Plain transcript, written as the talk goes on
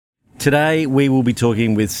Today we will be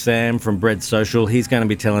talking with Sam from Bread Social. He's going to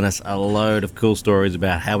be telling us a load of cool stories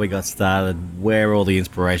about how we got started, where all the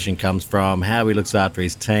inspiration comes from, how he looks after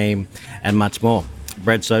his team, and much more.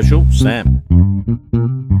 Bread Social, Sam.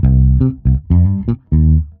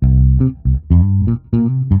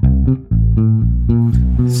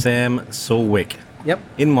 Sam Saulwick. Yep.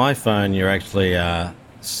 In my phone, you're actually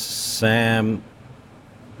Sam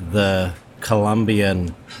the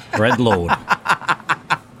Columbian Bread Lord.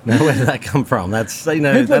 Now, where did that come from? That's Who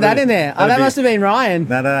put that in there? Oh, that must have been Ryan.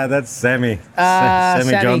 No, that's Sammy.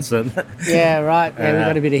 Sammy Johnson. Yeah, right. Yeah, we've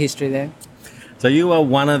got a bit of history there. So you are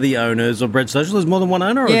one of the owners of Bread Social. There's more than one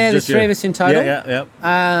owner? Or Yeah, there's just three of us in total. Yeah.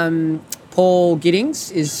 Paul Giddings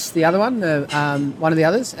is the other one, one of the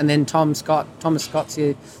others, and then Thomas Scott's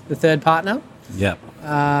the third partner. Yep.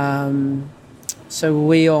 So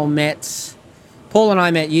we all met. Paul and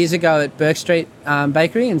I met years ago at Burke Street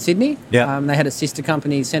Bakery in Sydney. Yeah. They had a sister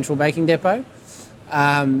company, Central Baking Depot,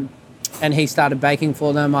 and he started baking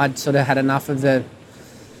for them. I'd sort of had enough of the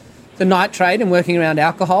night trade and working around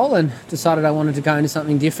alcohol, and decided I wanted to go into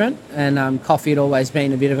something different. And coffee had always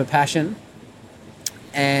been a bit of a passion.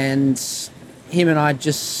 And him and I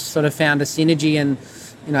just sort of found a synergy, and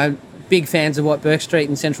big fans of what Burke Street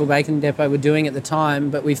and Central Baking Depot were doing at the time,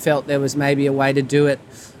 but we felt there was maybe a way to do it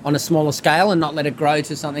on a smaller scale and not let it grow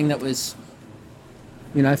to something that was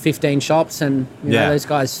 15 shops, and those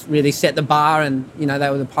guys really set the bar, and they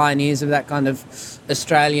were the pioneers of that kind of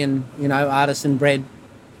Australian artisan bread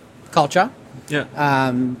culture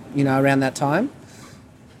around that time.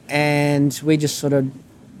 And we just sort of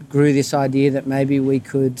grew this idea that maybe we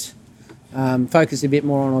could focus a bit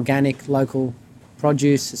more on organic, local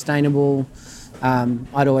produce, sustainable.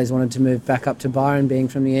 I'd always wanted to move back up to Byron, being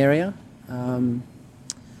from the area.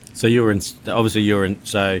 So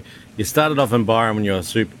so you started off in Byron when you were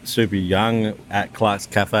super young at Clark's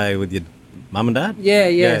Cafe with your mum and dad?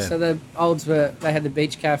 Yeah. So the olds they had the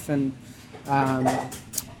Beach Cafe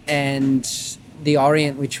and the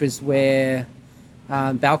Orient, which was where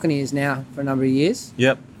Balcony is now for a number of years.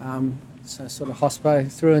 Yep. So sort of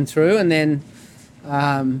hospo through and through, and then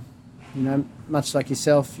much like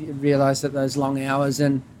yourself, you realise that those long hours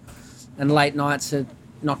and late nights are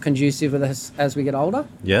not conducive with us as we get older.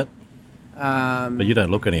 Yep. But you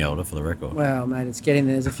don't look any older, for the record. Well, mate, it's getting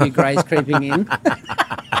there. There's a few greys creeping in.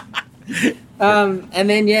 And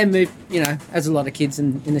then, moved, as a lot of kids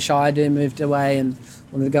in the Shire do, moved away and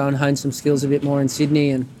wanted to go and hone some skills a bit more in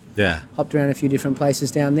Sydney, and hopped around a few different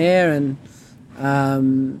places down there, and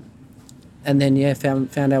then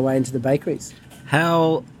found our way into the bakeries.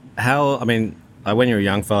 How when you were a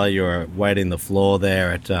young fella, you were waiting the floor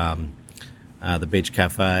there at the Beach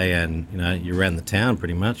Cafe, and you ran the town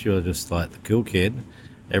pretty much. You were just like the cool kid.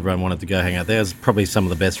 Everyone wanted to go hang out there. It was probably some of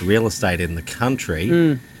the best real estate in the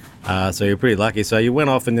country. So you're pretty lucky. So you went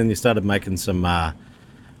off and then you started making some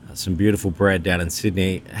beautiful bread down in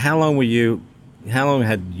Sydney. How long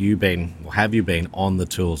have you been on the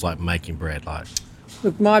tools, like making bread?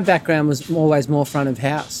 Look, my background was always more front of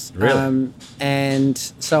house. Really? And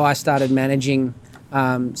so I started managing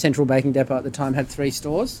Central Baking Depot at the time, had 3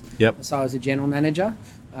 stores. Yep. So I was a general manager.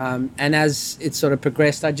 And as it sort of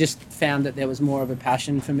progressed, I just found that there was more of a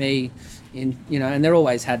passion for me in, and there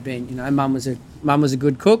always had been. Mum was a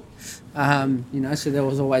good cook, so there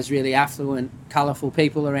was always really affluent, colourful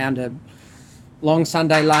people around a long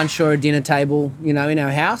Sunday lunch or a dinner table, in our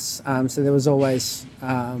house. So there was always,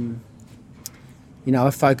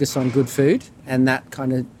 a focus on good food, and that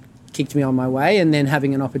kind of kicked me on my way. And then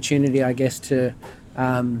having an opportunity, I guess, to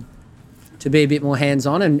be a bit more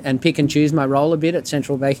hands-on and pick and choose my role a bit at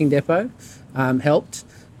Central Baking Depot helped.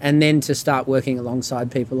 And then to start working alongside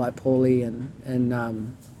people like Paulie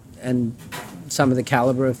and some of the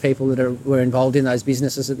calibre of people that were involved in those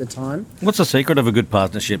businesses at the time. What's the secret of a good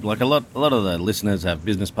partnership? Like a lot of the listeners have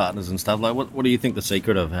business partners and stuff. Like, what do you think the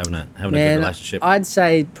secret of having a good relationship? I'd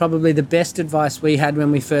say probably the best advice we had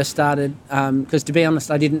when we first started, because to be honest,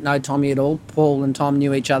 I didn't know Tommy at all. Paul and Tom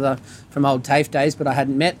knew each other from old TAFE days, but I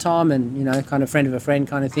hadn't met Tom, and kind of friend of a friend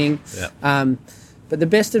kind of thing. Yeah. But the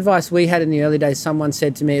best advice we had in the early days, someone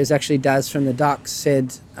said to me, it was actually Daz from the Ducks,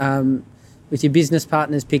 said, with your business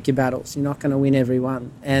partners, pick your battles. You're not going to win every one.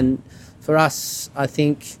 And for us, I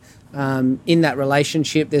think in that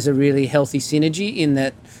relationship, there's a really healthy synergy in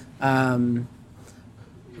that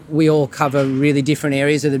we all cover really different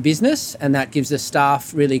areas of the business, and that gives the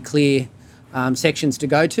staff really clear sections to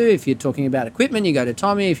go to. If you're talking about equipment, you go to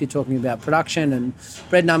Tommy. If you're talking about production and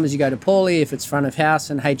bread numbers, you go to Paulie. If it's front of house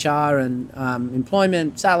and HR and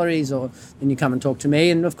employment, salaries, then you come and talk to me.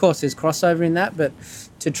 And of course, there's crossover in that, but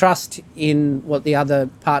to trust in what the other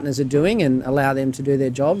partners are doing and allow them to do their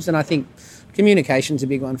jobs. And I think communication's a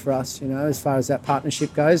big one for us, as far as that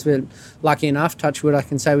partnership goes. We're lucky enough, touch wood, I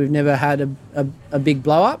can say we've never had a big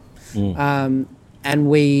blow up.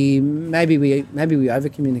 And maybe we over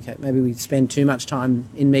communicate. Maybe we spend too much time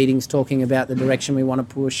in meetings talking about the direction we want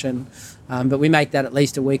to push, but we make that at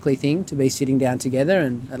least a weekly thing to be sitting down together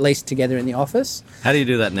and at least together in the office. How do you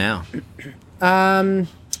do that now?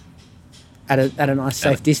 At a nice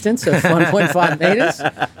safe distance of 1.5 metres.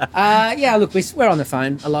 Look, we're on the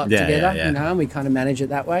phone a lot together, and we kind of manage it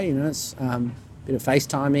that way. It's a bit of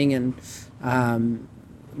FaceTiming, and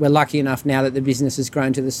we're lucky enough now that the business has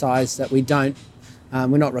grown to the size that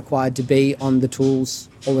we're not required to be on the tools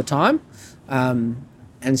all the time.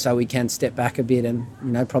 And so we can step back a bit, and,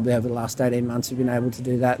 probably over the last 18 months we've been able to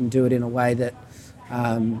do that and do it in a way that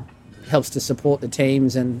helps to support the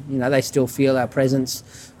teams, and, they still feel our presence.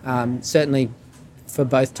 Certainly for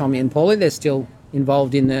both Tommy and Paulie, they're still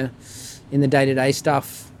involved in the day-to-day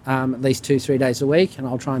stuff at least 2-3 days a week, and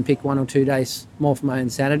I'll try and pick 1 or 2 days more for my own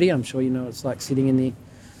sanity. I'm sure it's like sitting in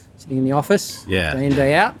the office day in,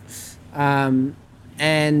 day out.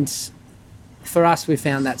 And for us, we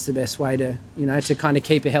found that's the best way to kind of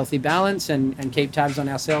keep a healthy balance and keep tabs on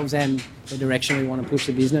ourselves and the direction we want to push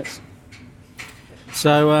the business.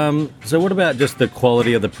 So what about just the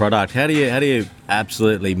quality of the product? How do you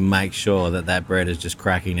absolutely make sure that bread is just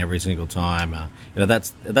cracking every single time?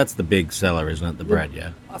 That's the big seller, isn't it? The bread,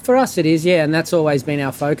 yeah. For us, it is, and that's always been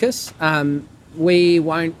our focus. We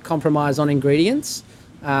won't compromise on ingredients,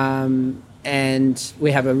 and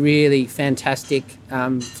we have a really fantastic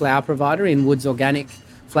flour provider in Woods Organic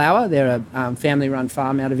Flour. They're a family-run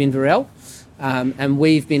farm out of Inverell, and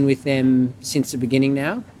we've been with them since the beginning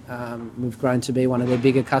now. We've grown to be one of their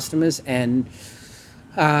bigger customers, and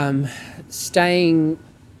staying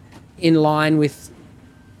in line with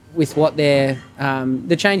what the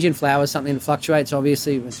change in flour is something that fluctuates.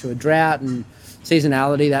 Obviously, through a drought and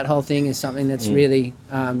seasonality, that whole thing is something that's really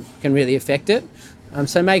can really affect it.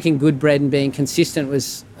 So making good bread and being consistent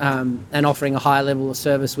was and offering a high level of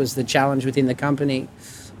service was the challenge within the company.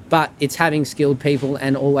 But it's having skilled people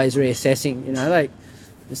and always reassessing.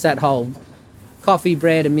 It's that whole coffee,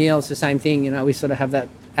 bread, a meal, it's the same thing. We sort of have that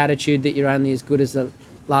attitude that you're only as good as the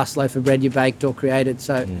last loaf of bread you baked or created.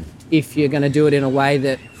 So if you're going to do it in a way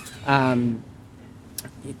that,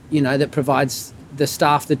 that provides the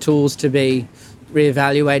staff the tools to be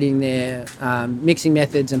reevaluating their mixing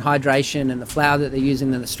methods and hydration and the flour that they're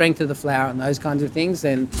using and the strength of the flour and those kinds of things,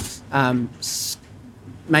 then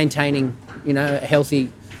maintaining, a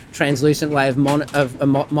healthy translucent way of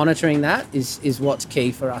monitoring that is what's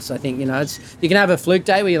key for us. I think you can have a fluke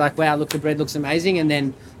day where you're like, wow, look, the bread looks amazing, and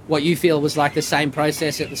then what you feel was like the same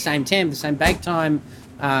process at the same temp, the same bake time,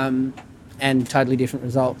 and totally different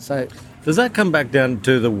results. So does that come back down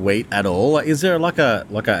to the wheat at all? Is there like a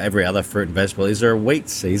every other fruit and vegetable, is there a wheat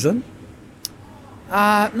season?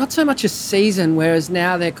 Not so much a season, whereas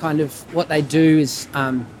now they're kind of what they do is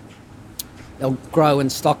they'll grow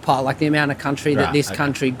and stockpile. Like the amount of country that this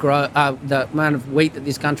country grow, the amount of wheat that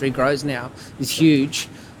this country grows now is huge.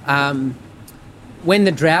 When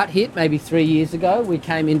the drought hit, maybe 3 years ago, we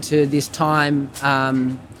came into this time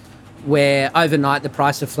where overnight the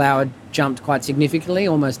price of flour jumped quite significantly,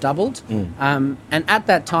 almost doubled. And at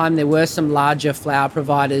that time, there were some larger flour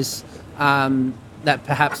providers that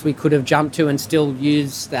perhaps we could have jumped to and still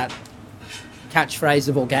use that catchphrase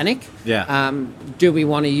of organic. Do we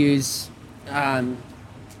want to use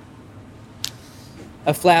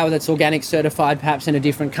a flour that's organic certified perhaps in a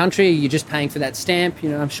different country? You're just paying for that stamp.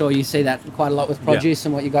 I'm sure you see that quite a lot with produce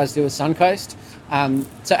and what you guys do with Suncoast.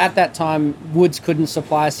 So at that time, Woods couldn't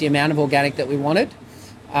supply us the amount of organic that we wanted.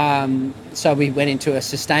 So we went into a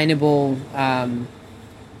sustainable...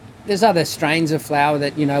 there's other strains of flour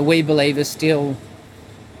that, we believe are still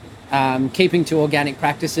keeping to organic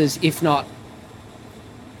practices, if not,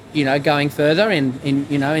 going further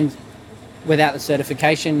in without the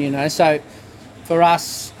certification, So for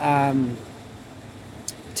us,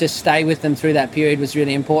 to stay with them through that period was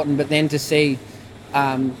really important, but then to see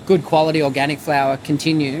good quality organic flour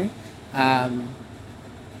continue,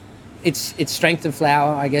 its strength of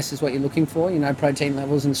flour, I guess, is what you're looking for. Protein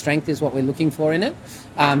levels and strength is what we're looking for in it.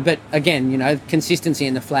 But again, consistency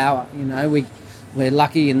in the flour. We're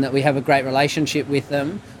lucky in that we have a great relationship with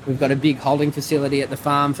them. We've got a big holding facility at the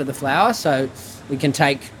farm for the flour, so we can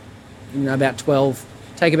take, about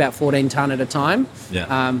 14 tonne at a time.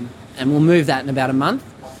 and we'll move that in about a month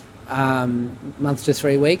to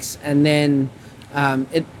 3 weeks, and then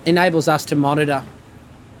it enables us to monitor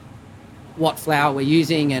what flour we're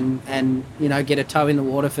using and get a toe in the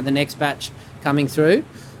water for the next batch coming through.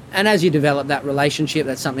 And as you develop that relationship,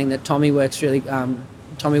 that's something that Tommy works really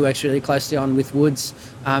closely on with Woods,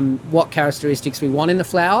 what characteristics we want in the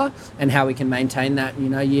flour and how we can maintain that,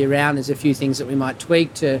 year round. There's a few things that we might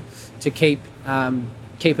tweak to keep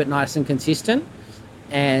it nice and consistent.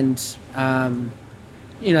 And,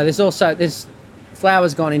 there's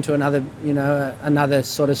flour's gone into another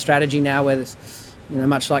sort of strategy now where there's,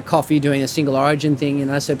 much like coffee, doing a single origin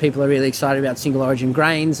thing, so people are really excited about single origin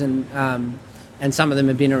grains, and some of them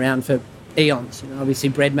have been around for eons. Obviously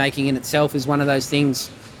bread making in itself is one of those things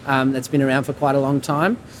that's been around for quite a long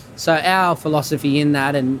time. So our philosophy in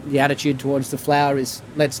that and the attitude towards the flour is,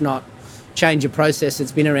 let's not change a process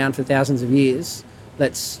that's been around for thousands of years.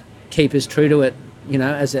 Let's keep as true to it,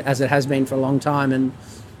 as it has been for a long time, and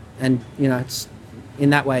it's,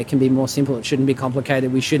 in that way it can be more simple. It shouldn't be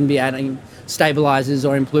complicated. We shouldn't be adding stabilizers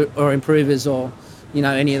or improvers or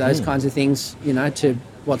any of those kinds of things to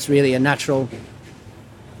what's really a natural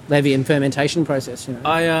levy and fermentation process.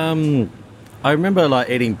 I remember like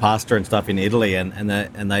eating pasta and stuff in Italy,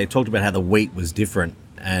 and they talked about how the wheat was different,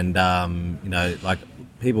 and like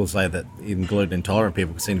people say that even gluten intolerant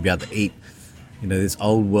people seem to be able to eat this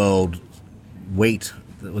old world wheat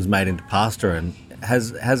that was made into pasta. And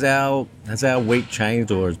has our wheat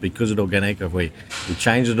changed, or is because it's organic, have we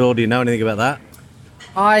changed it all? Do you know anything about that?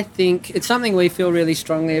 I think it's something we feel really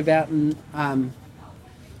strongly about, and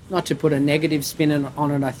not to put a negative spin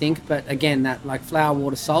on it, I think, but again, that like flour,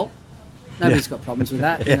 water, salt, nobody's got problems with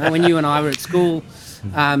that. When you and I were at school,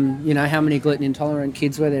 how many gluten intolerant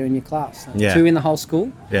kids were there in your class? Like 2 in the whole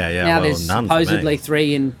school. Now there's none supposedly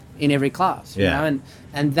 3 in every class. And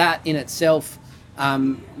that in itself,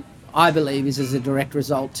 I believe, is as a direct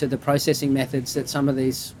result to the processing methods that some of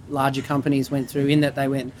these larger companies went through, in that they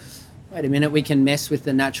went, wait a minute, we can mess with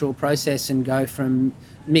the natural process and go from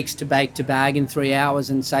mix to bake to bag in 3 hours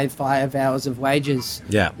and save 5 hours of wages.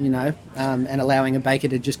 And allowing a baker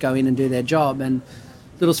to just go in and do their job, and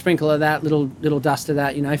little sprinkle of that, little dust of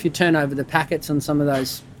that. If you turn over the packets on some of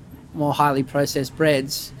those more highly processed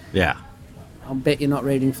breads, I'll bet you're not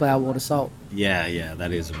reading flour, water, salt. Yeah,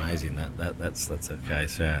 that is amazing. That's the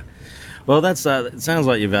case. Yeah. Well, that's it sounds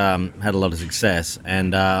like you've had a lot of success,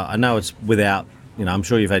 and I know it's without. I'm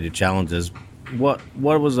sure you've had your challenges. What's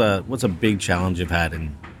a big challenge you've had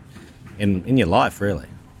in your life, really?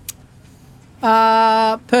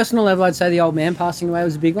 Personal level, I'd say the old man passing away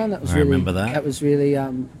was a big one. I remember that. That was really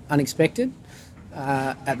unexpected.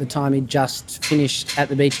 At the time, he'd just finished at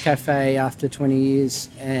the Beach Cafe after 20 years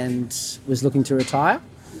and was looking to retire.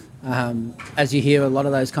 As you hear, a lot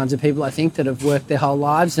of those kinds of people, I think, that have worked their whole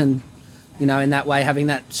lives, and in that way, having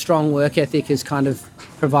that strong work ethic has kind of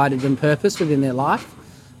provided them purpose within their life.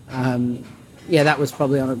 That was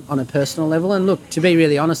probably on a personal level. And look, to be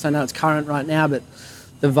really honest, I know it's current right now, but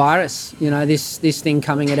the virus, this thing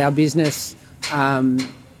coming at our business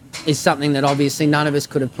is something that obviously none of us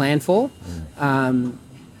could have planned for. And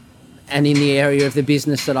in the area of the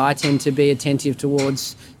business that I tend to be attentive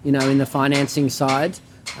towards, in the financing side,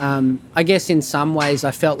 I guess in some ways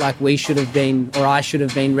I felt like I should have been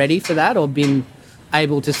ready for that, or been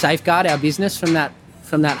able to safeguard our business from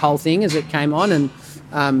that whole thing as it came on. And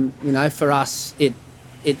for us, it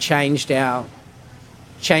changed our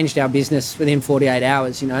business within 48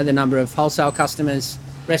 hours. The number of wholesale customers,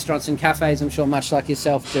 restaurants and cafes, I'm sure much like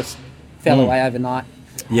yourself, just fell away overnight.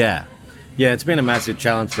 Yeah, it's been a massive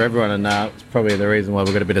challenge for everyone, and it's probably the reason why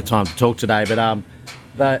we've got a bit of time to talk today.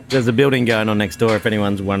 But there's a building going on next door, if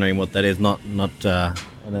anyone's wondering what that is. There's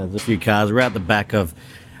a few cars. We're out the back of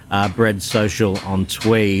Bread Social on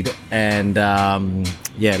Tweed, and a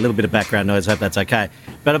little bit of background noise. Hope that's okay.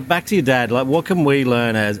 But back to your dad. Like, what can we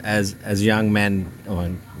learn as young men, or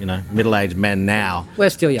middle-aged men now? We're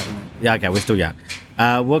still young. Yeah, okay, we're still young.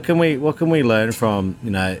 What can we learn from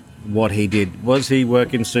what he did? Was he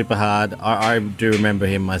working super hard? I do remember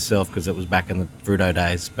him myself because it was back in the Fruto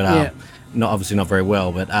days, but obviously not very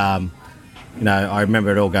well. But I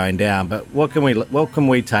remember it all going down. But what can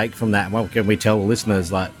we take from that? What can we tell the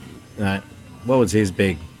listeners? Like, what was his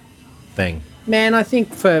big thing? Man, I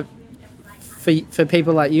think for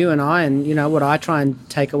people like you and I, and what I try and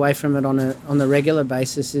take away from it on the regular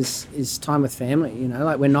basis is time with family.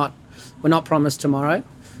 Like we're not promised tomorrow,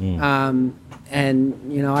 and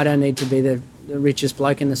I don't need to be the richest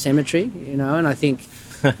bloke in the cemetery. And I think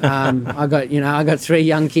I got 3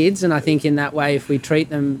 young kids, and I think in that way, if we treat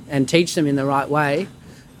them and teach them in the right way,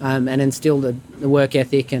 and instill the work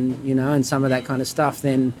ethic and and some of that kind of stuff,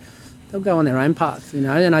 then they'll go on their own path, you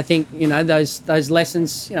know. And I think, you know, those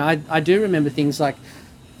lessons, you know, I do remember things like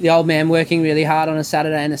the old man working really hard on a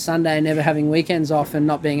Saturday and a Sunday, never having weekends off and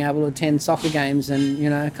not being able to attend soccer games and, you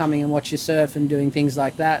know, coming and watch your surf and doing things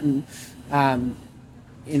like that. And,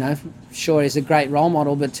 you know, sure, he's a great role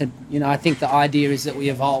model, but, you know, I think the idea is that we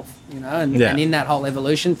evolve, you know, and in that whole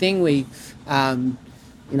evolution thing, we,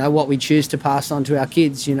 you know, what we choose to pass on to our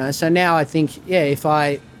kids, you know. So now I think, if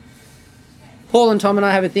Paul and Tom and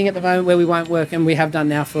I have a thing at the moment where we won't work, and we have done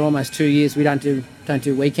now for almost 2 years. We don't do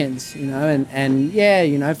weekends, you know, and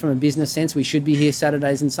you know, from a business sense, we should be here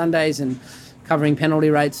Saturdays and Sundays and covering penalty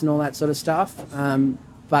rates and all that sort of stuff.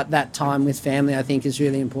 But that time with family, I think, is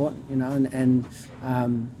really important, you know,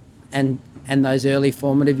 and those early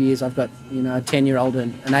formative years. I've got, you know, a 10-year-old,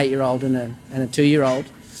 and an 8-year-old, and a 2-year-old.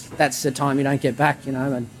 That's the time you don't get back, you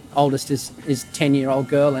know. And oldest is 10-year-old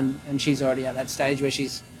girl, and she's already at that stage where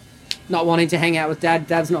she's not wanting to hang out with dad.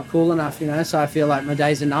 Dad's not cool enough, you know. So I feel like my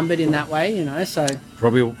days are numbered in that way, you know. So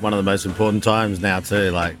probably one of the most important times now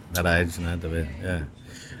too, like that age, you know.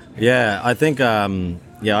 I think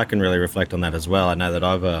I can really reflect on that as well. I know that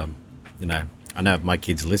I've you know, I know my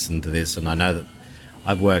kids listen to this, and I know that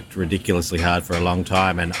I've worked ridiculously hard for a long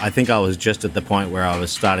time, and I think I was just at the point where I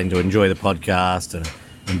was starting to enjoy the podcast and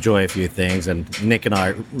enjoy a few things. And Nick and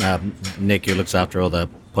I, Nick, who looks after all the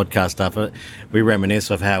podcast stuff, we reminisce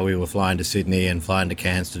of how we were flying to Sydney and flying to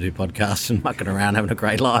Cairns to do podcasts and mucking around, having a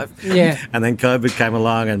great life. Yeah. And then COVID came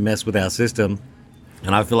along and messed with our system.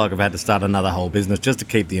 And I feel like I've had to start another whole business just to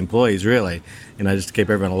keep the employees, really, you know, just to keep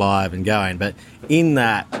everyone alive and going. But in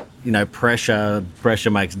that, you know, pressure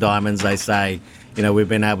makes diamonds, they say. You know, we've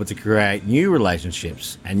been able to create new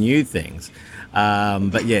relationships and new things.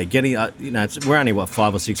 But yeah, getting, you know, we're only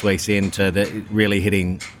 5 or 6 weeks into really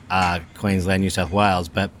hitting Queensland, New South Wales,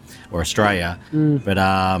 or Australia. But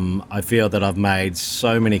I feel that I've made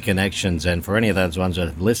so many connections, and for any of those ones that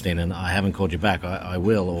are listening, and I haven't called you back, I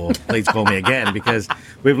will, or please call me again, because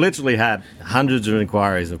we've literally had hundreds of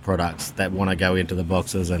inquiries of products that want to go into the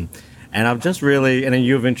boxes, and I've just really, and then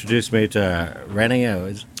you've introduced me to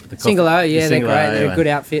Renio. Single O, yeah, they're great. They're a good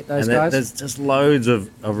outfit, those guys. There's just loads of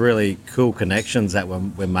really cool connections that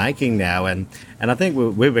we're making now, and I think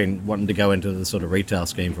we've been wanting to go into the sort of retail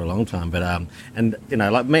scheme for a long time. But and you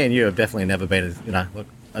know, like me and you have definitely never been. You know, look,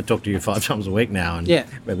 I talk to you 5 times a week now, and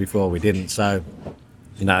where before we didn't. So,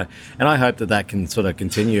 you know, and I hope that can sort of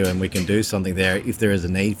continue, and we can do something there if there is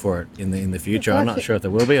a need for it in the future. I'm not sure if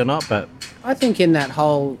there will be or not, but I think in that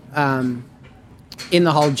whole. In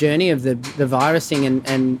the whole journey of the virus thing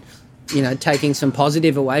and you know, taking some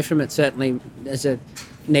positive away from it, certainly there's a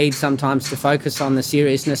need sometimes to focus on the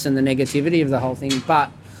seriousness and the negativity of the whole thing.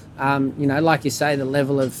 But, you know, like you say, the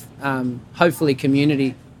level of hopefully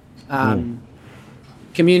community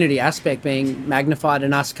aspect being magnified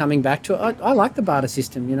and us coming back to it. I like the barter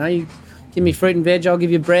system, you know. You give me fruit and veg, I'll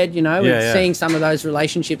give you bread, you know. Seeing some of those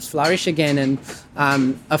relationships flourish again,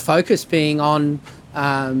 and a focus being on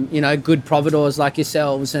you know, good providors like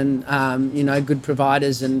yourselves, and you know, good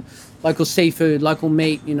providers, and local seafood, local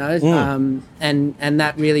meat, you know, and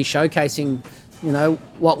that really showcasing, you know,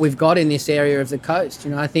 what we've got in this area of the coast.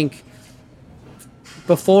 You know, I think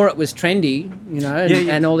before it was trendy, you know,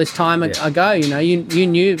 and all this time ago, you know, we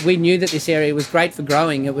knew that this area was great for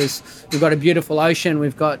growing. We've got a beautiful ocean,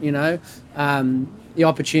 we've got, you know, the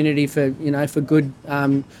opportunity for, you know, for good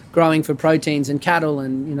growing for proteins and cattle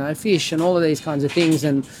and, you know, fish and all of these kinds of things.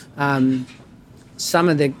 And some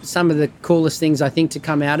of the coolest things I think to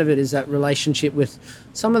come out of it is that relationship with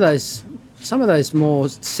some of those more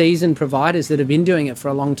seasoned providers that have been doing it for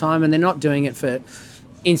a long time, and they're not doing it for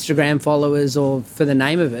Instagram followers or for the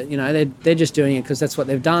name of it. You know, they're just doing it because that's what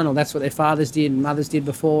they've done, or that's what their fathers did and mothers did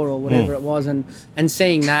before, or whatever it was. And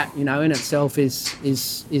seeing that, you know, in itself is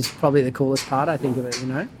probably the coolest part, I think, of it, you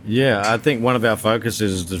know. Yeah, I think one of our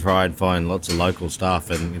focuses is to try and find lots of local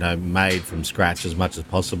stuff and, you know, made from scratch as much as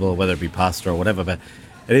possible, whether it be pasta or whatever. But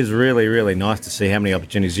it is really, really nice to see how many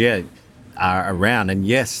opportunities are around. And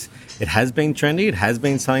yes, it has been trendy. It has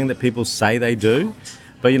been something that people say they do.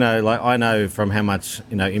 But, you know, like I know from how much,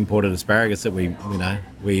 you know, imported asparagus that we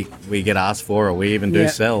get asked for, or we even do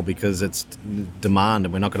sell, because it's demand,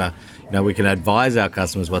 and we're not going to, you know, we can advise our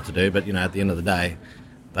customers what to do, but, you know, at the end of the day,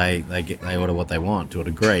 they order what they want to a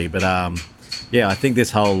degree. But I think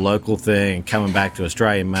this whole local thing, coming back to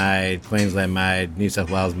Australian made, Queensland made, New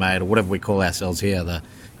South Wales made, or whatever we call ourselves here,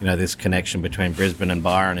 you know, this connection between Brisbane and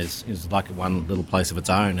Byron is like one little place of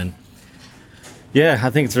its own. And yeah, I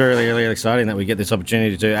think it's really, really exciting that we get this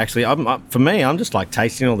opportunity to actually, for me, I'm just like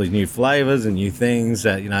tasting all these new flavours and new things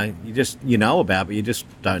that, you know, you know about, but you just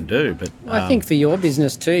don't do. But I think for your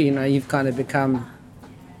business too, you know, you've kind of become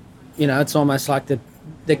it's almost like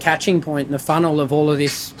the catching point and the funnel of all of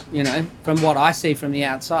this, from what I see from the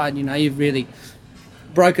outside. You've really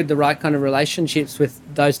brokered the right kind of relationships with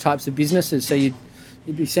those types of businesses. So you'd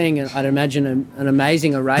be seeing, I'd imagine, an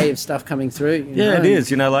amazing array of stuff coming through. It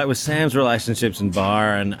is. Like with Sam's relationships in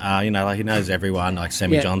Byron, like he knows everyone, like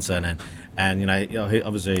Sammy Johnson, and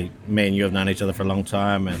obviously me and you have known each other for a long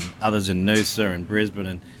time, and others in Noosa and Brisbane,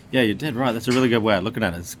 and you're dead right. That's a really good way of looking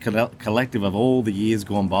at it. It's collective of all the years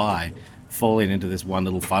gone by, falling into this one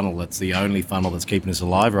little funnel. That's the only funnel that's keeping us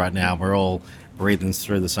alive right now. We're all breathing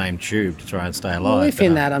through the same tube to try and stay alive. Well, if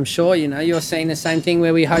in that, I'm sure, you're seeing the same thing,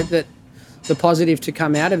 where we hope that the positive to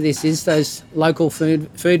come out of this is those local food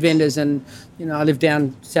vendors. And, I live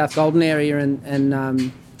down South Golden area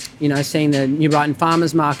and seeing the New Brighton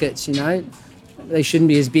farmers markets, they shouldn't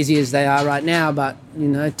be as busy as they are right now, but,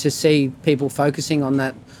 to see people focusing on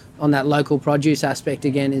that local produce aspect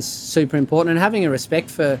again is super important, and having a respect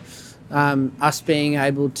for us being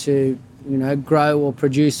able to, grow or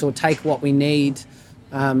produce or take what we need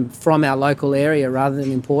from our local area rather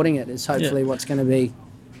than importing it is hopefully what's going to be.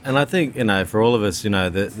 And I think, for all of us,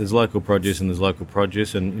 there's local produce and there's local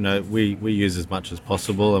produce, and, we use as much as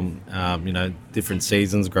possible, and, different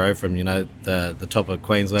seasons grow from, the top of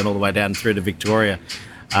Queensland all the way down through to Victoria,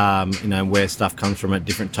 where stuff comes from at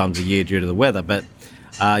different times of year due to the weather. But,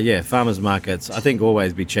 farmers markets, I think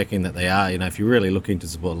always be checking that they are. If you're really looking to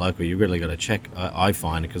support local, you really got to check, I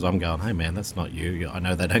find, because I'm going, hey, man, that's not you. I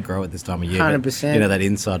know they don't grow at this time of year. 100%. But, that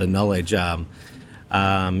insider knowledge,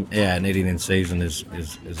 and eating in season is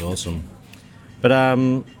awesome. But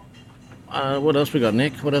what else we got,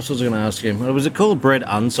 Nick? What else was I going to ask him? Was it called Bread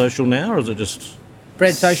Unsocial now, or is it just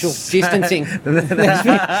Bread Social Distancing?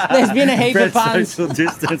 there's been a heap of puns. Bread Social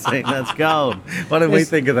Distancing, that's gold. Why didn't we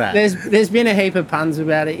think of that? There's been a heap of puns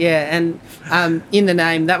about it, and in the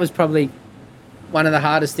name, that was probably one of the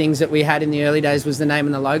hardest things that we had in the early days, was the name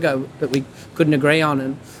and the logo that we couldn't agree on.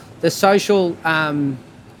 And the social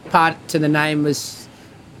part to the name was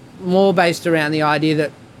more based around the idea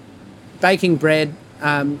that baking bread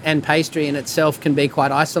and pastry in itself can be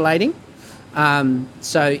quite isolating.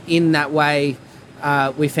 So in that way,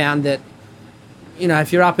 we found that,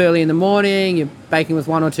 if you're up early in the morning, you're baking with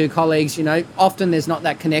one or two colleagues, often there's not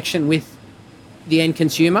that connection with the end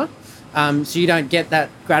consumer. So you don't get that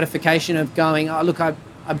gratification of going, oh, look, I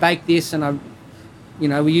baked this and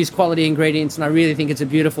we use quality ingredients and I really think it's a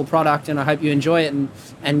beautiful product and I hope you enjoy it,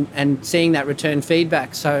 and seeing that return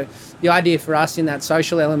feedback. So the idea for us in that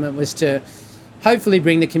social element was to hopefully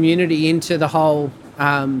bring the community into the whole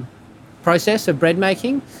process of bread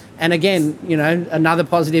making. And again, another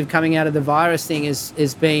positive coming out of the virus thing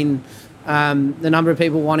has been the number of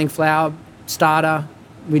people wanting flour starter.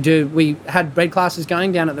 We had bread classes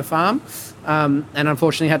going down at the farm, and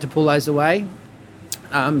unfortunately had to pull those away.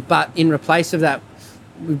 But in replace of that,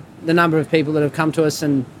 the number of people that have come to us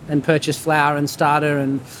and purchased flour and starter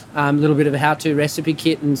and a little bit of a how-to recipe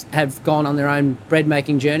kit and have gone on their own bread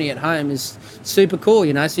making journey at home is super cool,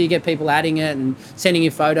 So you get people adding it and sending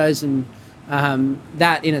you photos, and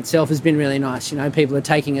that in itself has been really nice. People are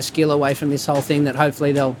taking a skill away from this whole thing that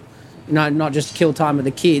hopefully they'll, not just kill time with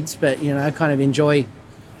the kids, but, kind of enjoy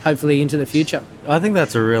hopefully into the future. I think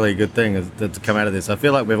that's a really good thing to come out of this. I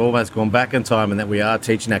feel like we've almost gone back in time and that we are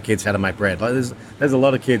teaching our kids how to make bread. Like there's a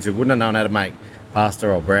lot of kids who wouldn't have known how to make pasta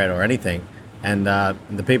or bread or anything, and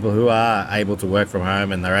the people who are able to work from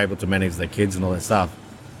home and they're able to manage their kids and all that stuff.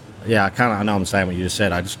 Yeah, I know I'm saying what you just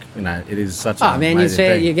said. It is such an amazing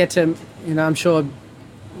thing. You get to, I'm sure,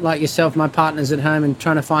 like yourself, my partner's at home and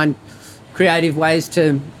trying to find creative ways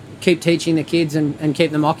to keep teaching the kids and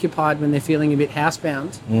keep them occupied when they're feeling a bit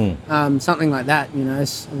housebound. Something like that,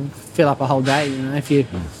 fill up a whole day, if you're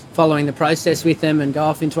following the process with them and go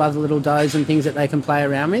off into other little doughs and things that they can play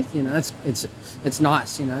around with, it's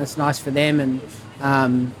nice, it's nice for them. And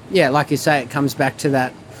like you say, it comes back to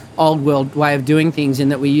that old world way of doing things in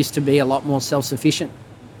that we used to be a lot more self-sufficient.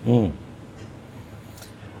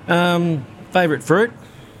 Favourite fruit?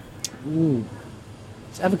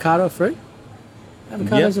 Is avocado a fruit?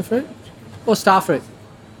 Avocado's a fruit? Or star fruit?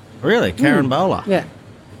 Really? Carambola? Yeah.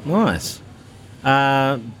 Nice.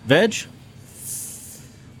 Veg?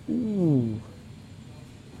 We've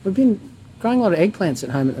been growing a lot of eggplants at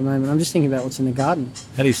home at the moment. I'm just thinking about what's in the garden.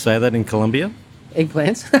 How do you say that in Colombia?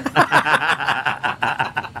 Eggplants.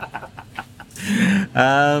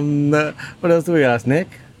 What else do we ask, Nick?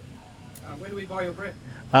 Where do we buy your bread?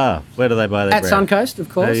 Where do they buy their bread? At Suncoast, of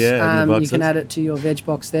course. You can add it to your veg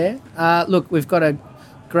box there. Look, we've got a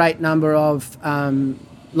great number of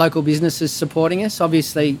local businesses supporting us.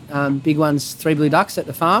 Obviously, big ones, Three Blue Ducks at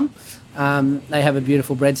the farm. They have a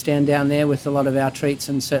beautiful bread stand down there with a lot of our treats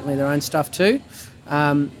and certainly their own stuff too.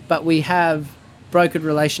 But we have brokered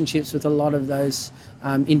relationships with a lot of those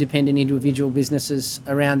independent individual businesses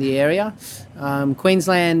around the area.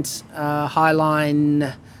 Queensland,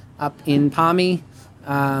 Highline up in Palmy,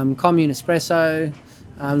 Commune Espresso.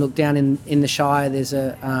 Look, down in the Shire, there's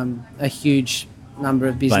a huge number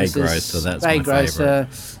of businesses. Bay Grocer, that's Bay my Grocer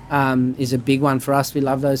is a big one for us. We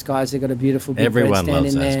love those guys. They've got a beautiful big Everyone bread stand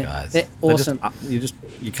loves in those there. guys. They're awesome.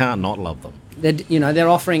 You can't not love them. They're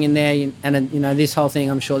offering in there, and this whole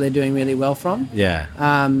thing, I'm sure they're doing really well from. Yeah.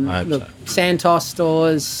 I hope Look, so. Santos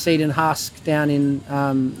stores, Seed and Husk down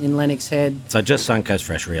in Lennox Head. So just Suncoast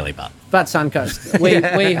Fresh, really, but But Suncoast,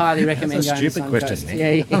 we highly recommend That's a going stupid to Suncoast. question,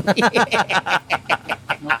 Nick. Yeah.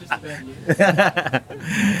 Not just about you.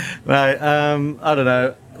 Right, I don't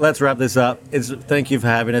know. Let's wrap this up. Thank you for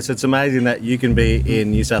having us. It's amazing that you can be in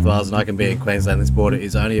New South Wales and I can be in Queensland. This border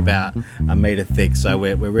is only about a metre thick, so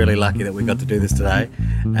we're really lucky that we got to do this today.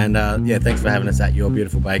 And thanks for having us at your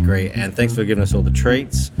beautiful bakery, and thanks for giving us all the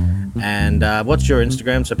treats. And what's your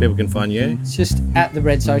Instagram so people can find you? It's just at the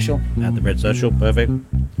Bread Social. At the Bread Social. Perfect.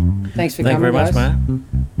 Thanks for Thank you coming, very much, guys.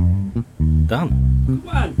 Matt. Done. Come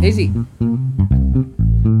on. Easy.